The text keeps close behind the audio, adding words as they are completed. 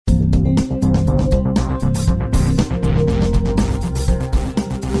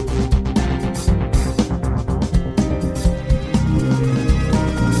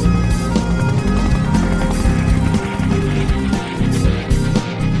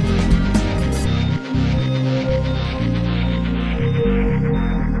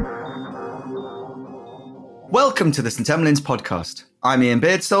Welcome to the St Emlyn's podcast. I'm Ian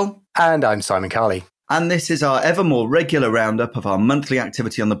Beardstall. And I'm Simon Carley. And this is our ever more regular roundup of our monthly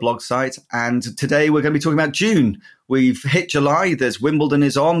activity on the blog site. And today we're going to be talking about June. We've hit July. There's Wimbledon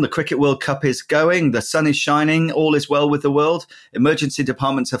is on. The Cricket World Cup is going. The sun is shining. All is well with the world. Emergency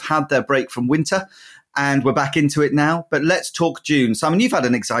departments have had their break from winter. And we're back into it now. But let's talk June. Simon, you've had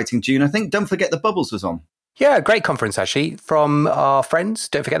an exciting June, I think. Don't forget the Bubbles was on. Yeah, great conference, actually, from our friends,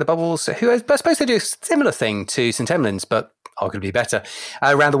 Don't Forget the Bubbles, who I suppose they do a similar thing to St Emlyn's, but arguably better,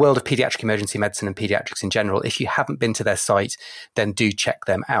 around the world of paediatric emergency medicine and paediatrics in general. If you haven't been to their site, then do check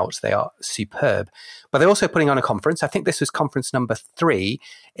them out. They are superb. But they're also putting on a conference. I think this was conference number 3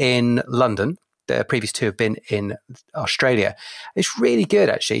 in London. The previous 2 have been in Australia. It's really good,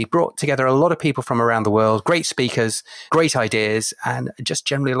 actually. It brought together a lot of people from around the world, great speakers, great ideas, and just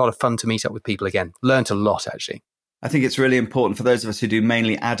generally a lot of fun to meet up with people again. Learned a lot, actually. I think it's really important for those of us who do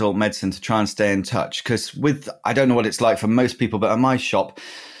mainly adult medicine to try and stay in touch, because I don't know what it's like for most people, but at my shop,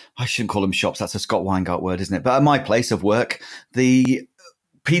 I shouldn't call them shops, that's a Scott Weingart word, isn't it? But at my place of work, the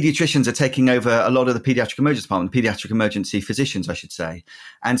paediatricians are taking over a lot of the paediatric emergency department, paediatric emergency physicians, I should say.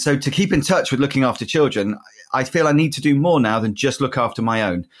 And so to keep in touch with looking after children, I feel I need to do more now than just look after my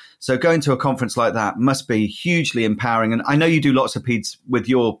own. So going to a conference like that must be hugely empowering. And I know you do lots of peds with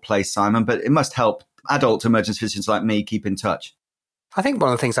your place, Simon, but it must help adult emergency physicians like me keep in touch. I think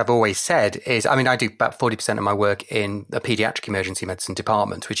one of the things I've always said is, I do about 40% of my work in the paediatric emergency medicine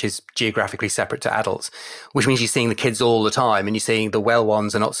department, which is geographically separate to adults, which means you're seeing the kids all the time and you're seeing the well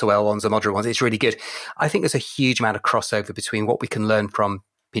ones and not so well ones, the moderate ones. It's really good. I think there's a huge amount of crossover between what we can learn from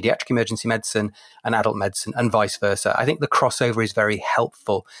paediatric emergency medicine and adult medicine and vice versa. I think the crossover is very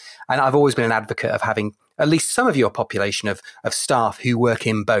helpful. And I've always been an advocate of having at least some of your population of staff who work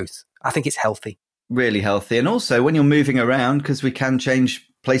in both. I think it's healthy. Really healthy. And also when you're moving around, because we can change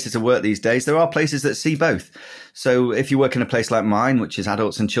places of work these days, there are places that see both. So if you work in a place like mine, which is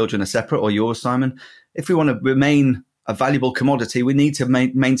adults and children are separate, or yours, Simon, if we want to remain a valuable commodity, we need to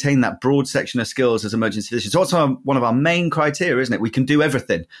maintain that broad section of skills as emergency physicians. So it's one of our main criteria, isn't it? We can do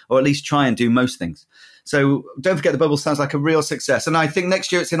everything, or at least try and do most things. So Don't Forget the Bubbles sounds like a real success. And I think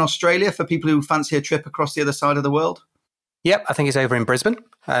next year it's in Australia for people who fancy a trip across the other side of the world. Yep, I think it's over in Brisbane,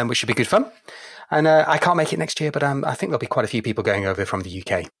 which should be good fun. And I can't make it next year, but I think there'll be quite a few people going over from the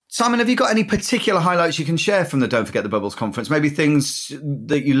UK. Simon, have you got any particular highlights you can share from the Don't Forget the Bubbles conference? Maybe things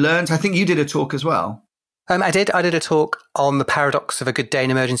that you learned? I think you did a talk as well. I did a talk on the paradox of a good day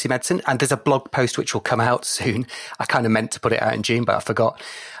in emergency medicine, and there's a blog post which will come out soon. I kind of meant to put it out in June, but I forgot.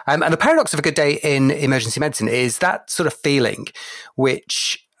 And the paradox of a good day in emergency medicine is that sort of feeling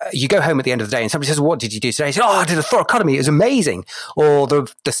which you go home at the end of the day and somebody says, what did you do today? You say, I did a thoracotomy. It was amazing. Or the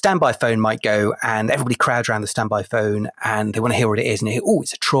standby phone might go and everybody crowds around the standby phone and they want to hear what it is. And they hear,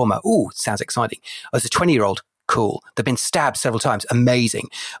 it's a trauma. It sounds exciting. As a 20-year-old, cool. They've been stabbed several times. Amazing.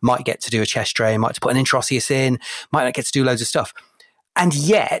 Might get to do a chest drain, might to put an intraosseous in, might not get to do loads of stuff. And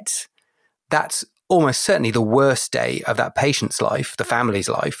yet, that's almost certainly the worst day of that patient's life, the family's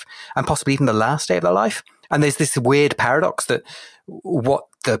life, and possibly even the last day of their life. And there's this weird paradox that what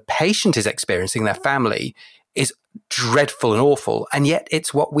the patient is experiencing, their family, is dreadful and awful. And yet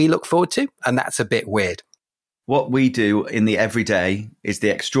it's what we look forward to. And that's a bit weird. What we do in the everyday is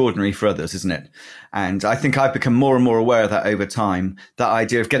the extraordinary for others, isn't it? And I think I've become more and more aware of that over time. That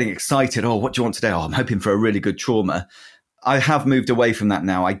idea of getting excited. What do you want today? I'm hoping for a really good trauma. I have moved away from that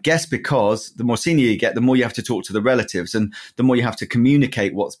now, I guess, because the more senior you get, the more you have to talk to the relatives and the more you have to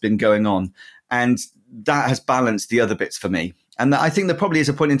communicate what's been going on. And that has balanced the other bits for me. And I think there probably is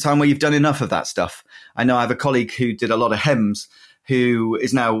a point in time where you've done enough of that stuff. I know I have a colleague who did a lot of HEMS, who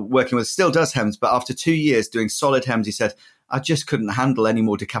is now working with, still does HEMS, but after 2 years doing solid HEMS, he said, I just couldn't handle any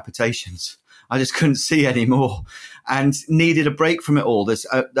more decapitations. I just couldn't see any more and needed a break from it all. There's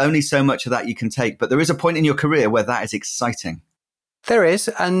only so much of that you can take, but there is a point in your career where that is exciting. There is,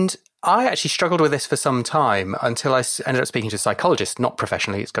 and I actually struggled with this for some time until I ended up speaking to a psychologist, not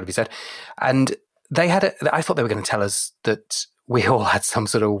professionally, it's got to be said, and I thought they were going to tell us that we all had some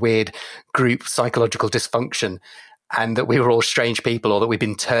sort of weird group psychological dysfunction and that we were all strange people or that we'd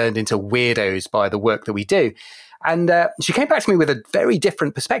been turned into weirdos by the work that we do. And she came back to me with a very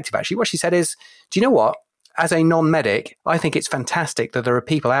different perspective, actually. What she said is, do you know what? As a non-medic, I think it's fantastic that there are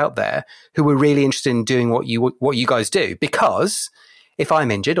people out there who are really interested in doing what you guys do. Because if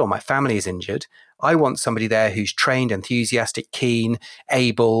I'm injured or my family is injured, I want somebody there who's trained, enthusiastic, keen,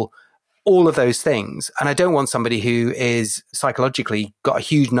 able, all of those things. And I don't want somebody who is psychologically got a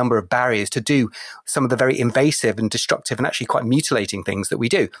huge number of barriers to do some of the very invasive and destructive and actually quite mutilating things that we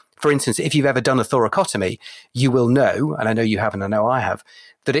do. For instance, if you've ever done a thoracotomy, you will know, and I know you have and I know I have,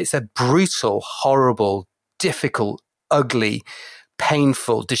 that it's a brutal, horrible, difficult, ugly,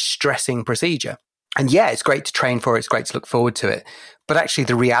 painful, distressing procedure. And yeah, it's great to train for it. It's great to look forward to it. But actually,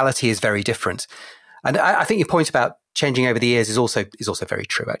 the reality is very different. And I think your point about changing over the years is also very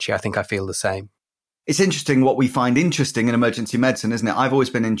true, actually. I think I feel the same. It's interesting what we find interesting in emergency medicine, isn't it? I've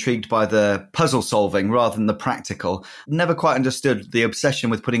always been intrigued by the puzzle solving rather than the practical. Never quite understood the obsession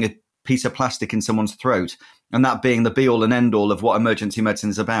with putting a piece of plastic in someone's throat and that being the be all and end all of what emergency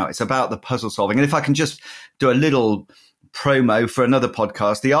medicine is about. It's about the puzzle solving. And if I can just do a little promo for another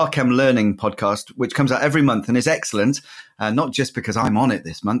podcast, the Archem Learning podcast, which comes out every month and is excellent, not just because I'm on it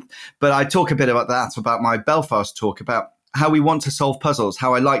this month, but I talk a bit about that, about my Belfast talk, about how we want to solve puzzles,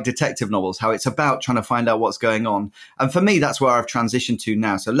 how I like detective novels, how it's about trying to find out what's going on. And for me, that's where I've transitioned to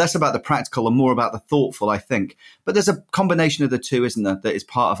now. So less about the practical and more about the thoughtful, I think. But there's a combination of the two, isn't there, that is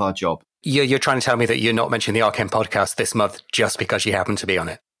part of our job. You're trying to tell me that you're not mentioning the Archem podcast this month just because you happen to be on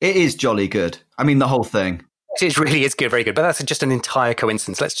it? It is jolly good. I mean, the whole thing. It really is good, very good. But that's just an entire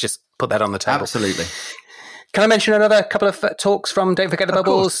coincidence. Let's just put that on the table. Absolutely. Can I mention another couple of talks from Don't Forget the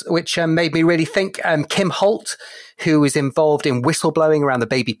Bubbles, which made me really think? Kim Holt, who is involved in whistleblowing around the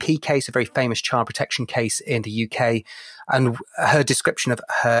Baby P case, a very famous child protection case in the UK, and her description of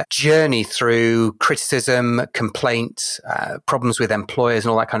her journey through criticism, complaint, problems with employers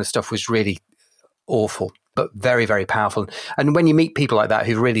and all that kind of stuff was really awful, but very, very powerful. And when you meet people like that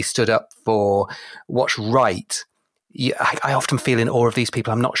who've really stood up for what's right, I often feel in awe of these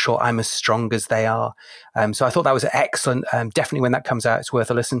people. I'm not sure I'm as strong as they are. So I thought that was excellent. Definitely when that comes out, it's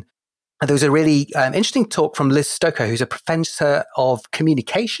worth a listen. And there was a really interesting talk from Liz Stoker, who's a professor of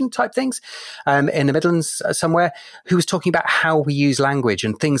communication type things in the Midlands somewhere, who was talking about how we use language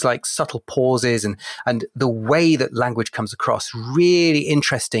and things like subtle pauses and the way that language comes across. Really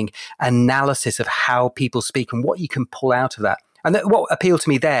interesting analysis of how people speak and what you can pull out of that. And what appealed to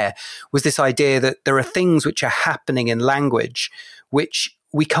me there was this idea that there are things which are happening in language which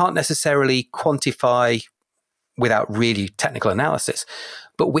we can't necessarily quantify without really technical analysis,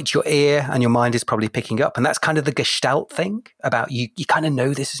 but which your ear and your mind is probably picking up. And that's kind of the Gestalt thing about you kind of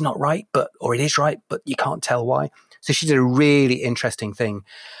know this is not right, or it is right, but you can't tell why. So she did a really interesting thing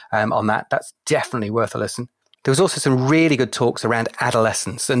on that. That's definitely worth a listen. There was also some really good talks around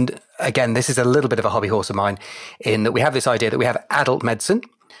adolescence. And again, this is a little bit of a hobby horse of mine in that we have this idea that we have adult medicine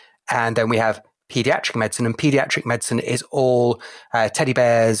and then we have pediatric medicine. And pediatric medicine is all teddy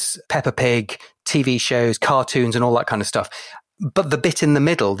bears, Peppa Pig, TV shows, cartoons, and all that kind of stuff. But the bit in the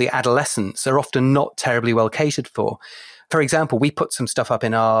middle, the adolescents, are often not terribly well catered for. For example, we put some stuff up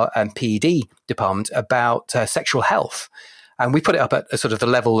in our PED department about sexual health. And we put it up at a sort of the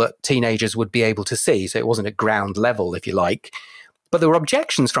level that teenagers would be able to see. So it wasn't at ground level, if you like. But there were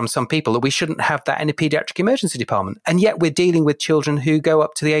objections from some people that we shouldn't have that in a pediatric emergency department. And yet we're dealing with children who go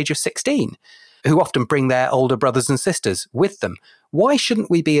up to the age of 16, who often bring their older brothers and sisters with them. Why shouldn't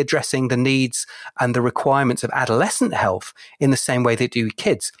we be addressing the needs and the requirements of adolescent health in the same way they do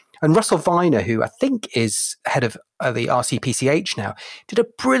kids? And Russell Viner, who I think is head of the RCPCH now, did a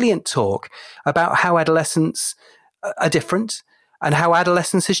brilliant talk about how adolescents are different and how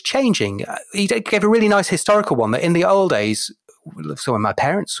adolescence is changing. He gave a really nice historical one that in the old days, so when my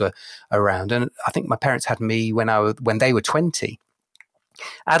parents were around, and I think my parents had me when they were 20,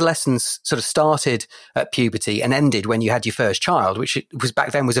 adolescence sort of started at puberty and ended when you had your first child, which was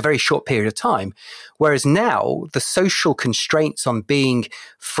back then was a very short period of time. Whereas now the social constraints on being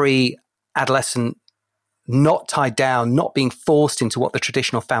free adolescent, not tied down, not being forced into what the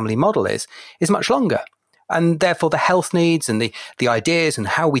traditional family model is much longer. And therefore, the health needs and the ideas and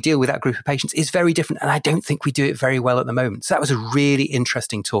how we deal with that group of patients is very different. And I don't think we do it very well at the moment. So that was a really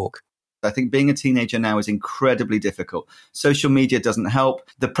interesting talk. I think being a teenager now is incredibly difficult. Social media doesn't help.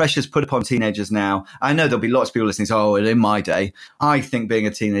 The pressure's put upon teenagers now. I know there'll be lots of people listening to, oh, in my day. I think being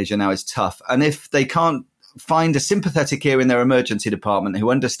a teenager now is tough. And if they can't find a sympathetic ear in their emergency department who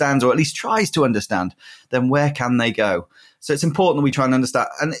understands or at least tries to understand, then where can they go? So it's important that we try and understand.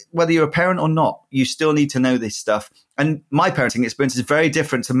 And whether you're a parent or not, you still need to know this stuff. And my parenting experience is very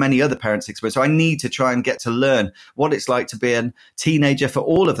different to many other parents' experience. So I need to try and get to learn what it's like to be a teenager for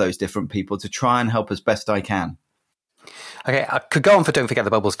all of those different people to try and help as best I can. Okay, I could go on for Don't Forget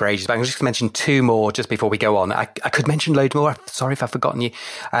the Bubbles for ages, but I'm just going to mention two more just before we go on. I could mention loads more. Sorry if I've forgotten you,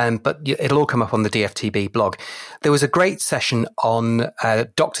 but it'll all come up on the DFTB blog. There was a great session on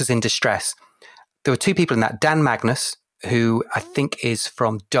doctors in distress. There were two people in that, Dan Magnus, who I think is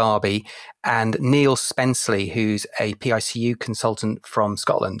from Derby, and Neil Spenceley, who's a PICU consultant from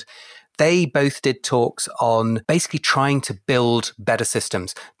Scotland. they both did talks on basically trying to build better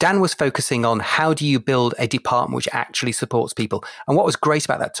systems. Dan was focusing on how do you build a department which actually supports people. And what was great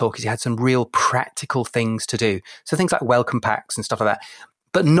about that talk is he had some real practical things to do. So things like welcome packs and stuff like that.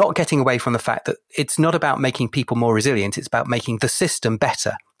 But not getting away from the fact that it's not about making people more resilient. It's about making the system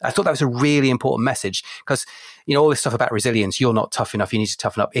better. I thought that was a really important message because, all this stuff about resilience, you're not tough enough, you need to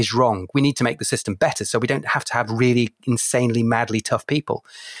toughen up, is wrong. We need to make the system better so we don't have to have really insanely, madly tough people.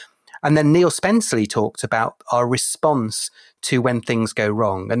 And then Neil Spenceley talked about our response to when things go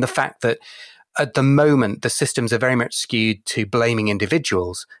wrong and the fact that at the moment, the systems are very much skewed to blaming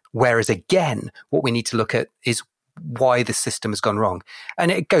individuals. Whereas again, what we need to look at is why the system has gone wrong.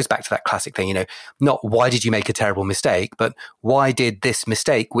 And it goes back to that classic thing, not why did you make a terrible mistake, but why did this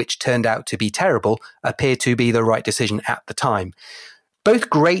mistake, which turned out to be terrible, appear to be the right decision at the time?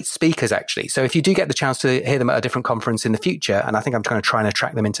 Both great speakers, actually. So if you do get the chance to hear them at a different conference in the future, and I think I'm going to try and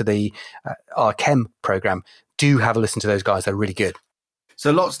attract them into the our Chem program, do have a listen to those guys. They're really good.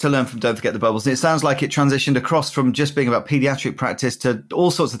 So lots to learn from Don't Forget the Bubbles. And it sounds like it transitioned across from just being about paediatric practice to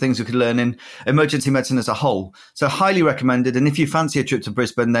all sorts of things we could learn in emergency medicine as a whole. So highly recommended. And if you fancy a trip to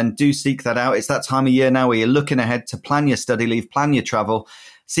Brisbane, then do seek that out. It's that time of year now where you're looking ahead to plan your study leave, plan your travel,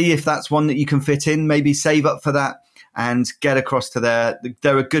 see if that's one that you can fit in, maybe save up for that and get across to there.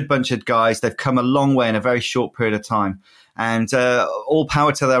 They're a good bunch of guys. They've come a long way in a very short period of time and all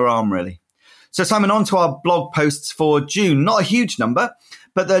power to their arm, really. So Simon, on to our blog posts for June. Not a huge number,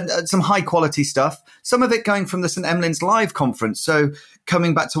 but some high quality stuff. Some of it going from the St Emlyn's Live conference. So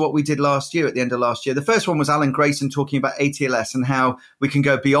coming back to what we did last year, at the end of last year, the first one was Alan Grayson talking about ATLS and how we can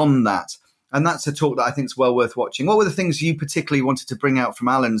go beyond that. And that's a talk that I think is well worth watching. What were the things you particularly wanted to bring out from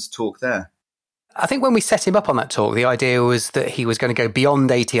Alan's talk there? I think when we set him up on that talk, the idea was that he was going to go beyond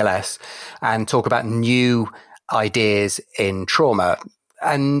ATLS and talk about new ideas in trauma.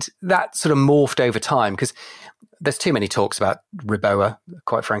 And that sort of morphed over time because there's too many talks about Reboa,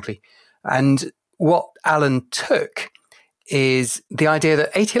 quite frankly. And what Alan took is the idea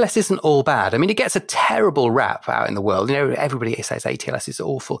that ATLS isn't all bad. I mean, it gets a terrible rap out in the world. Everybody says ATLS is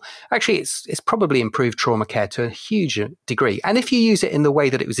awful. Actually, it's probably improved trauma care to a huge degree. And if you use it in the way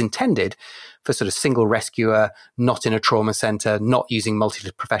that it was intended for sort of single rescuer, not in a trauma center, not using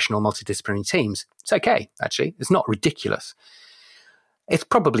multi-professional, multidisciplinary teams, it's okay, actually. It's not ridiculous. It's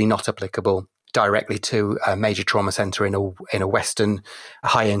probably not applicable directly to a major trauma center in a Western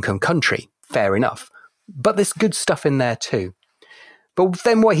high-income country. Fair enough. But there's good stuff in there too. But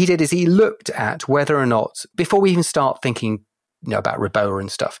then what he did is he looked at whether or not, before we even start thinking about Reboa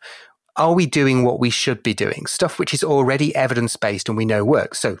and stuff, are we doing what we should be doing? Stuff which is already evidence-based and we know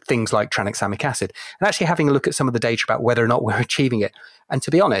works. So things like tranexamic acid. And actually having a look at some of the data about whether or not we're achieving it. And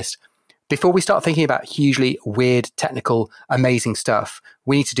to be honest, before we start thinking about hugely weird, technical, amazing stuff,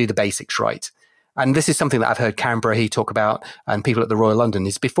 we need to do the basics right. And this is something that I've heard Karen Brahe talk about and people at the Royal London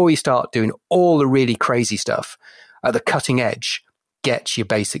is before you start doing all the really crazy stuff at the cutting edge, get your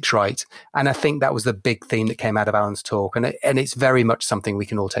basics right. And I think that was the big theme that came out of Alan's talk. And it's very much something we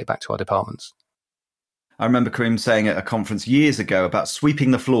can all take back to our departments. I remember Karim saying at a conference years ago about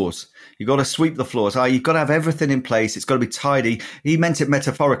sweeping the floors. You've got to sweep the floors. You've got to have everything in place. It's got to be tidy. He meant it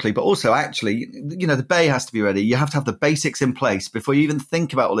metaphorically, but also actually, the bay has to be ready. You have to have the basics in place before you even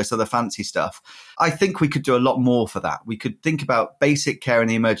think about all this other fancy stuff. I think we could do a lot more for that. We could think about basic care in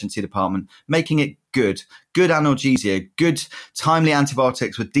the emergency department, making it good analgesia, good timely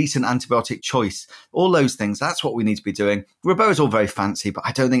antibiotics with decent antibiotic choice, all those things. That's what we need to be doing. Reboa is all very fancy, but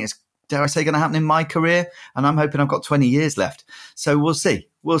I don't think it's, dare I say, going to happen in my career. And I'm hoping I've got 20 years left. So we'll see.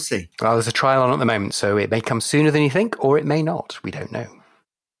 We'll see. Well, there's a trial on at the moment, so it may come sooner than you think, or it may not. We don't know.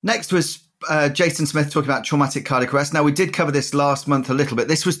 Next was Jason Smith talking about traumatic cardiac arrest. Now, we did cover this last month a little bit.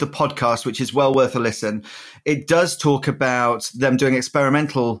 This was the podcast, which is well worth a listen. It does talk about them doing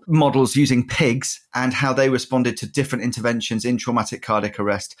experimental models using pigs and how they responded to different interventions in traumatic cardiac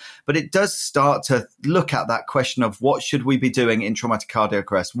arrest. But it does start to look at that question of what should we be doing in traumatic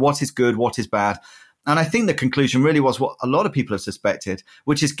cardiac arrest? What is good? What is bad? And I think the conclusion really was what a lot of people have suspected,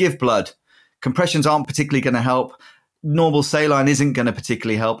 which is give blood. Compressions aren't particularly going to help. Normal saline isn't going to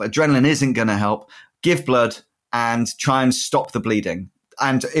particularly help. Adrenaline isn't going to help. Give blood and try and stop the bleeding.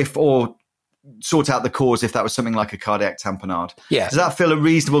 And or sort out the cause if that was something like a cardiac tamponade. Yeah. Does that feel a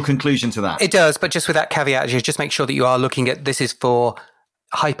reasonable conclusion to that? It does, but just with that caveat, just make sure that you are looking at this is for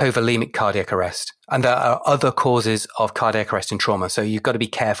hypovolemic cardiac arrest. And there are other causes of cardiac arrest and trauma. So you've got to be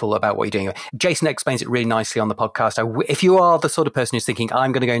careful about what you're doing. Jason explains it really nicely on the podcast. If you are the sort of person who's thinking,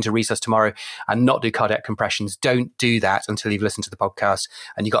 I'm going to go into resus tomorrow and not do cardiac compressions, don't do that until you've listened to the podcast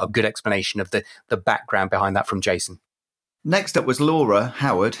and you've got a good explanation of the background behind that from Jason. Next up was Laura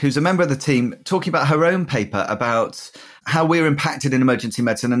Howard, who's a member of the team, talking about her own paper about how we're impacted in emergency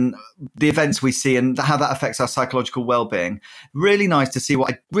medicine and the events we see and how that affects our psychological well-being. Really nice to see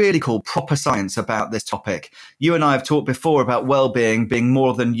what I really call proper science about this topic. You and I have talked before about well-being being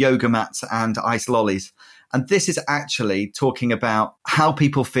more than yoga mats and ice lollies. And this is actually talking about how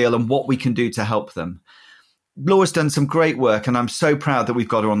people feel and what we can do to help them. Laura's done some great work, and I'm so proud that we've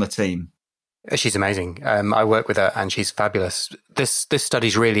got her on the team. She's amazing. I work with her and she's fabulous. This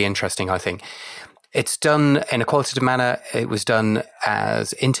study's really interesting, I think. It's done in a qualitative manner. It was done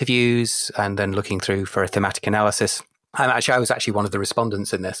as interviews and then looking through for a thematic analysis. I was actually one of the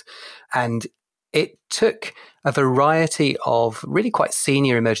respondents in this. And it took a variety of really quite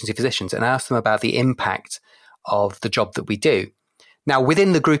senior emergency physicians and asked them about the impact of the job that we do. Now,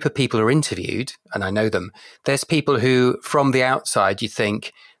 within the group of people who are interviewed, and I know them, there's people who, from the outside, you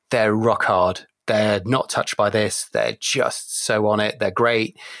think they're rock hard. They're not touched by this. They're just so on it. They're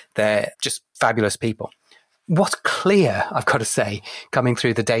great. They're just fabulous people. What's clear, I've got to say, coming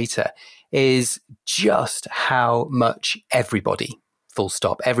through the data is just how much everybody, full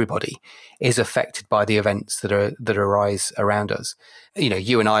stop, everybody is affected by the events that arise around us. You know,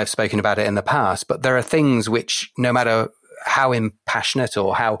 you and I have spoken about it in the past, but there are things which, no matter how impassionate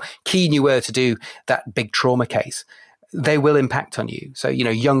or how keen you were to do that big trauma case, they will impact on you. So, you know,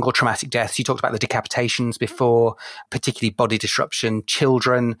 young or traumatic deaths, you talked about the decapitations before, particularly body disruption,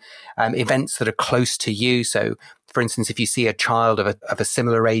 children, events that are close to you. So, for instance, if you see a child of a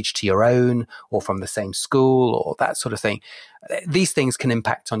similar age to your own or from the same school or that sort of thing, these things can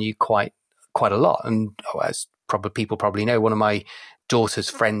impact on you quite a lot. And as people probably know, one of my daughter's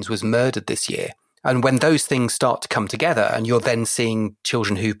friends was murdered this year. And when those things start to come together and you're then seeing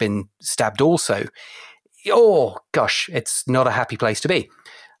children who've been stabbed also, oh gosh, it's not a happy place to be.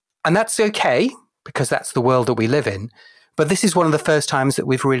 And that's okay, because that's the world that we live in. But this is one of the first times that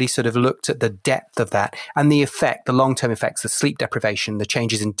we've really sort of looked at the depth of that and the effect, the long-term effects, the sleep deprivation, the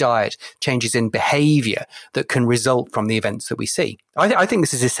changes in diet, changes in behavior that can result from the events that we see. I think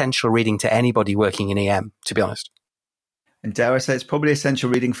this is essential reading to anybody working in EM, to be honest. And dare I say, it's probably essential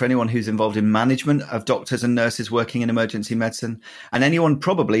reading for anyone who's involved in management of doctors and nurses working in emergency medicine, and anyone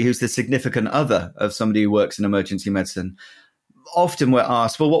probably who's the significant other of somebody who works in emergency medicine. Often we're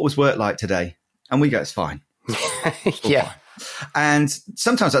asked, well, what was work like today? And we go, it's fine. Yeah. Fine. And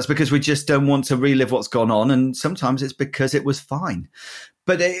sometimes that's because we just don't want to relive what's gone on. And sometimes it's because it was fine.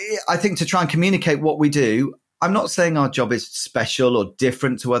 But I think to try and communicate what we do, I'm not saying our job is special or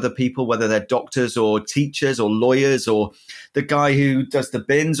different to other people, whether they're doctors or teachers or lawyers or the guy who does the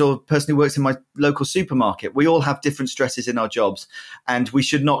bins or the person who works in my local supermarket. We all have different stresses in our jobs, and we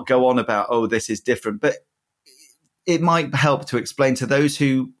should not go on about, oh, this is different. But it might help to explain to those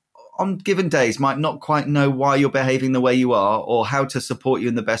who on given days might not quite know why you're behaving the way you are or how to support you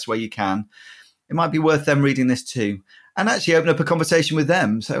in the best way you can. It might be worth them reading this too. And actually open up a conversation with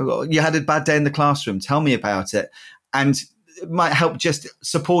them. So you had a bad day in the classroom. Tell me about it. And it might help just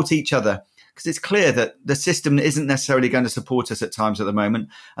support each other, because it's clear that the system isn't necessarily going to support us at times at the moment.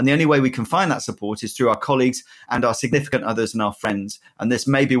 And the only way we can find that support is through our colleagues and our significant others and our friends. And this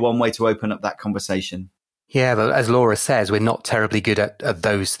may be one way to open up that conversation. Yeah, but as Laura says, we're not terribly good at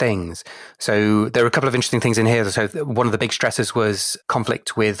those things. So there are a couple of interesting things in here. So one of the big stresses was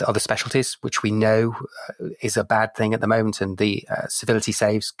conflict with other specialties, which we know is a bad thing at the moment. And the Civility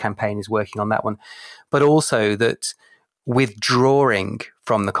Saves campaign is working on that one. But also that withdrawing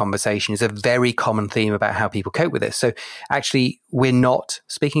from the conversation is a very common theme about how people cope with this. So actually, we're not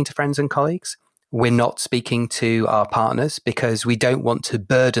speaking to friends and colleagues. We're not speaking to our partners because we don't want to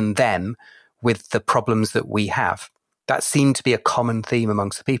burden them with the problems that we have. That seemed to be a common theme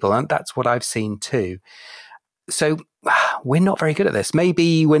amongst the people, and that's what I've seen too. So we're not very good at this.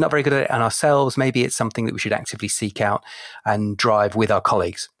 Maybe we're not very good at it on ourselves. Maybe it's something that we should actively seek out and drive with our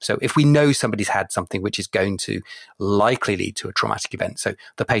colleagues. So if we know somebody's had something which is going to likely lead to a traumatic event, so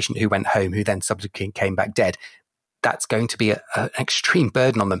the patient who went home, who then subsequently came back dead, that's going to be an extreme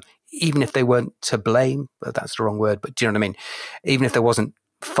burden on them, even if they weren't to blame. That's the wrong word, but do you know what I mean? Even if there wasn't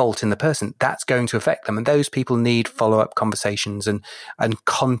fault in the person, that's going to affect them. And those people need follow-up conversations and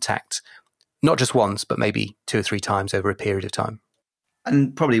contact, not just once, but maybe 2 or 3 times over a period of time.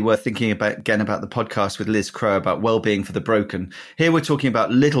 And probably worth thinking about again about the podcast with Liz Crow about well-being for the broken. Here we're talking about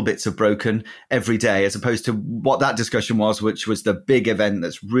little bits of broken every day, as opposed to what that discussion was, which was the big event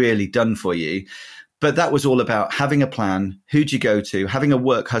that's really done for you. But that was all about having a plan. Who'd you go to? Having a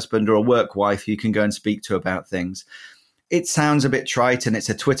work husband or a work wife who you can go and speak to about things. It sounds a bit trite and it's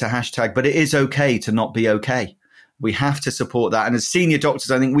a Twitter hashtag, but it is okay to not be okay. We have to support that. And as senior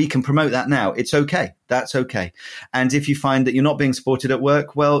doctors, I think we can promote that now. It's okay. That's okay. And if you find that you're not being supported at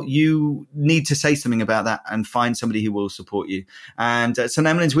work, well, you need to say something about that and find somebody who will support you. And at St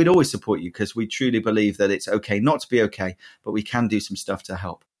Emlyn's, we'd always support you because we truly believe that it's okay not to be okay, but we can do some stuff to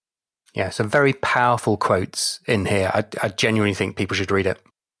help. Yeah, some very powerful quotes in here. I genuinely think people should read it.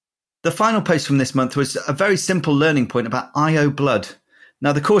 The final post from this month was a very simple learning point about IO blood.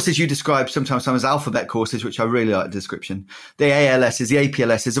 Now, the courses you describe sometimes as alphabet courses, which I really like the description, the ALSs, the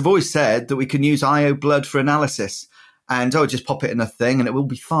APLSs, have always said that we can use IO blood for analysis and, just pop it in a thing and it will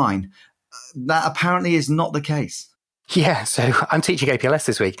be fine. That apparently is not the case. Yeah, so I'm teaching APLS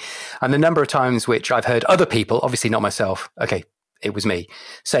this week, and the number of times which I've heard other people, obviously not myself, okay, it was me,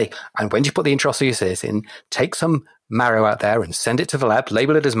 say, and when you put the intraosseous in, take some marrow out there and send it to the lab,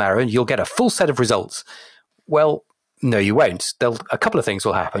 label it as marrow, and you'll get a full set of results. Well, no, you won't. A couple of things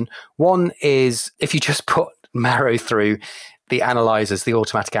will happen. One is if you just put marrow through the analyzers, the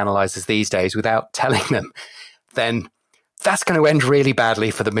automatic analyzers these days without telling them, then that's going to end really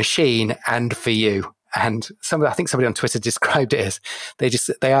badly for the machine and for you. And I think somebody on Twitter described it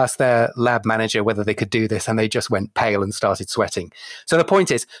as they asked their lab manager whether they could do this and they just went pale and started sweating. So the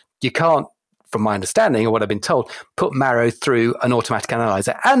point is, you can't, from my understanding or what I've been told, put marrow through an automatic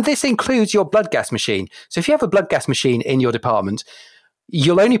analyzer. And this includes your blood gas machine. So if you have a blood gas machine in your department,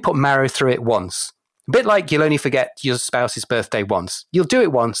 you'll only put marrow through it once. A bit like you'll only forget your spouse's birthday once. You'll do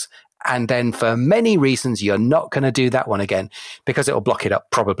it once, and then for many reasons, you're not going to do that one again because it will block it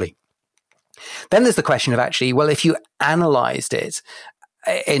up, probably. Then there's the question of actually, well, if you analyzed it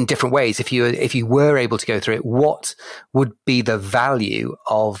in different ways, if you were able to go through it, what would be the value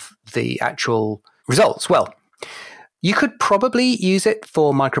of the actual results? Well, you could probably use it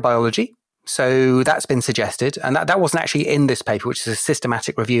for microbiology. So that's been suggested. And that wasn't actually in this paper, which is a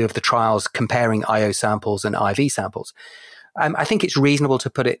systematic review of the trials comparing IO samples and IV samples. I think it's reasonable to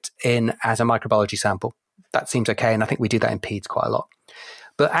put it in as a microbiology sample. That seems okay. And I think we do that in PEDS quite a lot.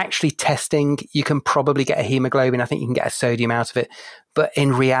 But actually testing, you can probably get a hemoglobin. I think you can get a sodium out of it. But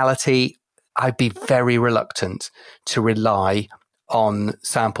in reality, I'd be very reluctant to rely on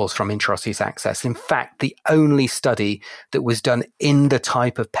samples from intraosseous access. In fact, the only study that was done in the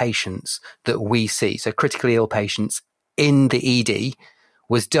type of patients that we see, so critically ill patients in the ED,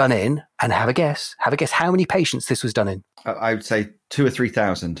 was done in, and have a guess how many patients this was done in? I would say 2,000 or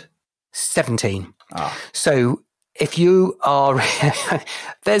 3,000. 17. So if you are,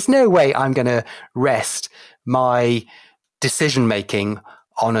 there's no way I'm going to rest my decision making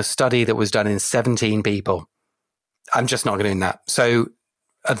on a study that was done in 17 people. I'm just not going to do that. So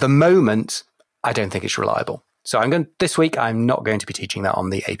at the moment, I don't think it's reliable. So this week, I'm not going to be teaching that on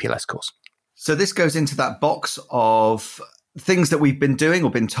the APLS course. So this goes into that box of things that we've been doing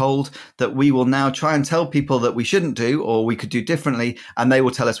or been told that we will now try and tell people that we shouldn't do or we could do differently, and they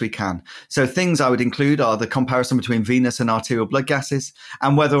will tell us we can. So things I would include are the comparison between venous and arterial blood gases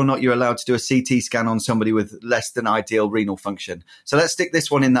and whether or not you're allowed to do a CT scan on somebody with less than ideal renal function. So let's stick this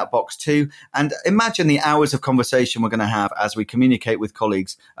one in that box too, and imagine the hours of conversation we're going to have as we communicate with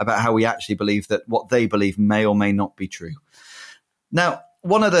colleagues about how we actually believe that what they believe may or may not be true. Now,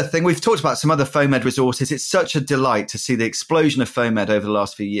 one other thing, we've talked about some other FOAMed resources. It's such a delight to see the explosion of FOAMed over the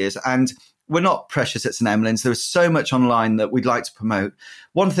last few years. And we're not precious at St Emlyn's. There is so much online that we'd like to promote.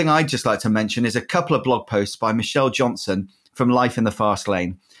 One thing I'd just like to mention is a couple of blog posts by Michelle Johnson from Life in the Fast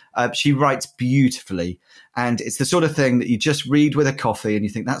Lane. She writes beautifully. And it's the sort of thing that you just read with a coffee and you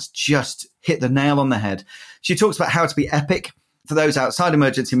think that's just hit the nail on the head. She talks about how to be EPIC. For those outside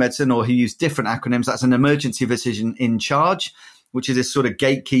emergency medicine or who use different acronyms, that's an emergency physician in charge, which is this sort of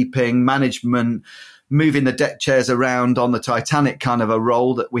gatekeeping, management, moving the deck chairs around on the Titanic kind of a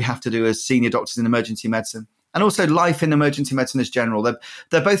role that we have to do as senior doctors in emergency medicine. And also Life in Emergency Medicine as general.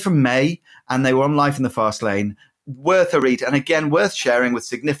 They're both from May, and they were on Life in the Fast Lane. Worth a read, and again, worth sharing with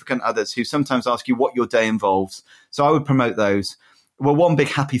significant others who sometimes ask you what your day involves. So I would promote those. We're one big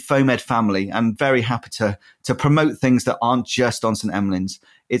happy FOAMed family, and very happy to promote things that aren't just on St Emlyn's.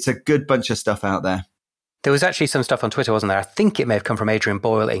 It's a good bunch of stuff out there. There was actually some stuff on Twitter, wasn't there? I think it may have come from Adrian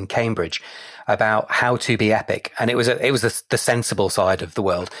Boyle in Cambridge about how to be EPIC. And it was the sensible side of the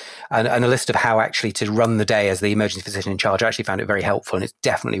world and a list of how actually to run the day as the emergency physician in charge. I actually found it very helpful, and it's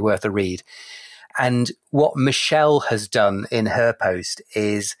definitely worth a read. And what Michelle has done in her post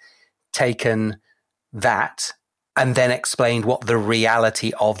is taken that and then explained what the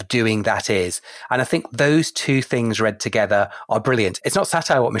reality of doing that is. And I think those two things read together are brilliant. It's not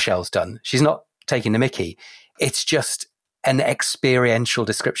satire what Michelle's done. She's not taking the mickey. It's just an experiential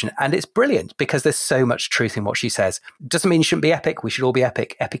description. And it's brilliant because there's so much truth in what she says. Doesn't mean you shouldn't be EPIC. We should all be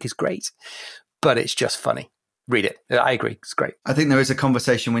EPIC. EPIC is great, but it's just funny. read it. I agree. It's great. I think there is a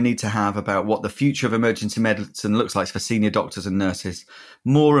conversation we need to have about what the future of emergency medicine looks like for senior doctors and nurses.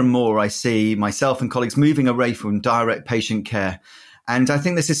 More and more, I see myself and colleagues moving away from direct patient care. And I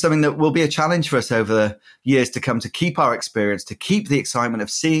think this is something that will be a challenge for us over the years to come, to keep our experience, to keep the excitement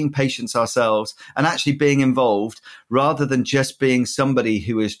of seeing patients ourselves and actually being involved rather than just being somebody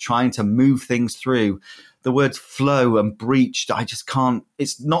who is trying to move things through. The words flow and breached, I just can't,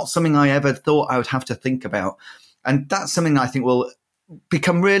 it's not something I ever thought I would have to think about. And that's something I think will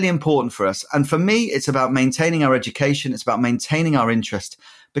become really important for us. And for me, it's about maintaining our education. It's about maintaining our interest,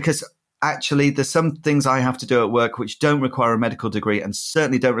 because actually there's some things I have to do at work which don't require a medical degree and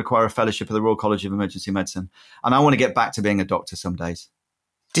certainly don't require a fellowship of the Royal College of Emergency Medicine. And I want to get back to being a doctor some days.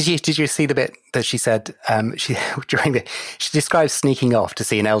 Did you see the bit that she said she describes sneaking off to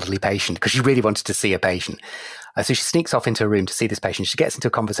see an elderly patient because she really wanted to see a patient. So she sneaks off into a room to see this patient. She gets into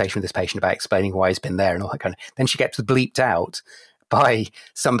a conversation with this patient about explaining why he's been there and all that kind of. Then she gets bleeped out by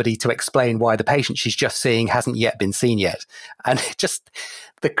somebody to explain why the patient she's just seeing hasn't yet been seen yet. And just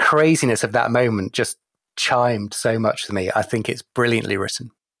the craziness of that moment just chimed so much to me. I think it's brilliantly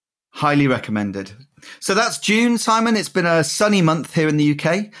written. Highly recommended. So that's June, Simon. It's been a sunny month here in the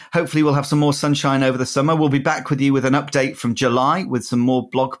UK. Hopefully we'll have some more sunshine over the summer. We'll be back with you with an update from July with some more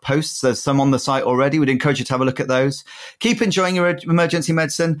blog posts. There's some on the site already. We'd encourage you to have a look at those. Keep enjoying your emergency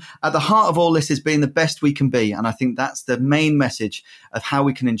medicine. At the heart of all this is being the best we can be. And I think that's the main message of how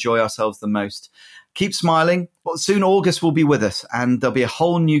we can enjoy ourselves the most. Keep smiling. Well, soon August will be with us and there'll be a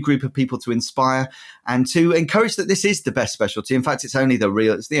whole new group of people to inspire and to encourage that this is the best specialty. In fact, it's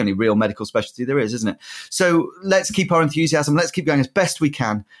the only real medical specialty there is, isn't it? So let's keep our enthusiasm. Let's keep going as best we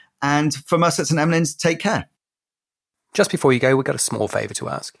can. And from us at St Emlyn's, take care. Just before you go, we've got a small favour to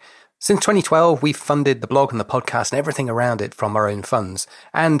ask. Since 2012, we've funded the blog and the podcast and everything around it from our own funds.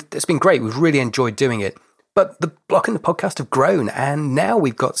 And it's been great. We've really enjoyed doing it. But the blog and the podcast have grown, and now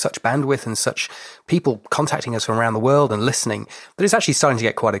we've got such bandwidth and such people contacting us from around the world and listening that it's actually starting to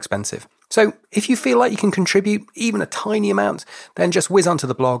get quite expensive. So if you feel like you can contribute even a tiny amount, then just whiz onto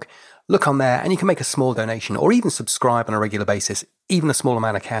the blog, look on there, and you can make a small donation or even subscribe on a regular basis. Even a small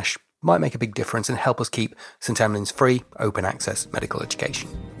amount of cash might make a big difference and help us keep St Emlyn's free, open access medical education.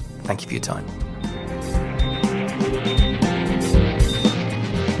 Thank you for your time.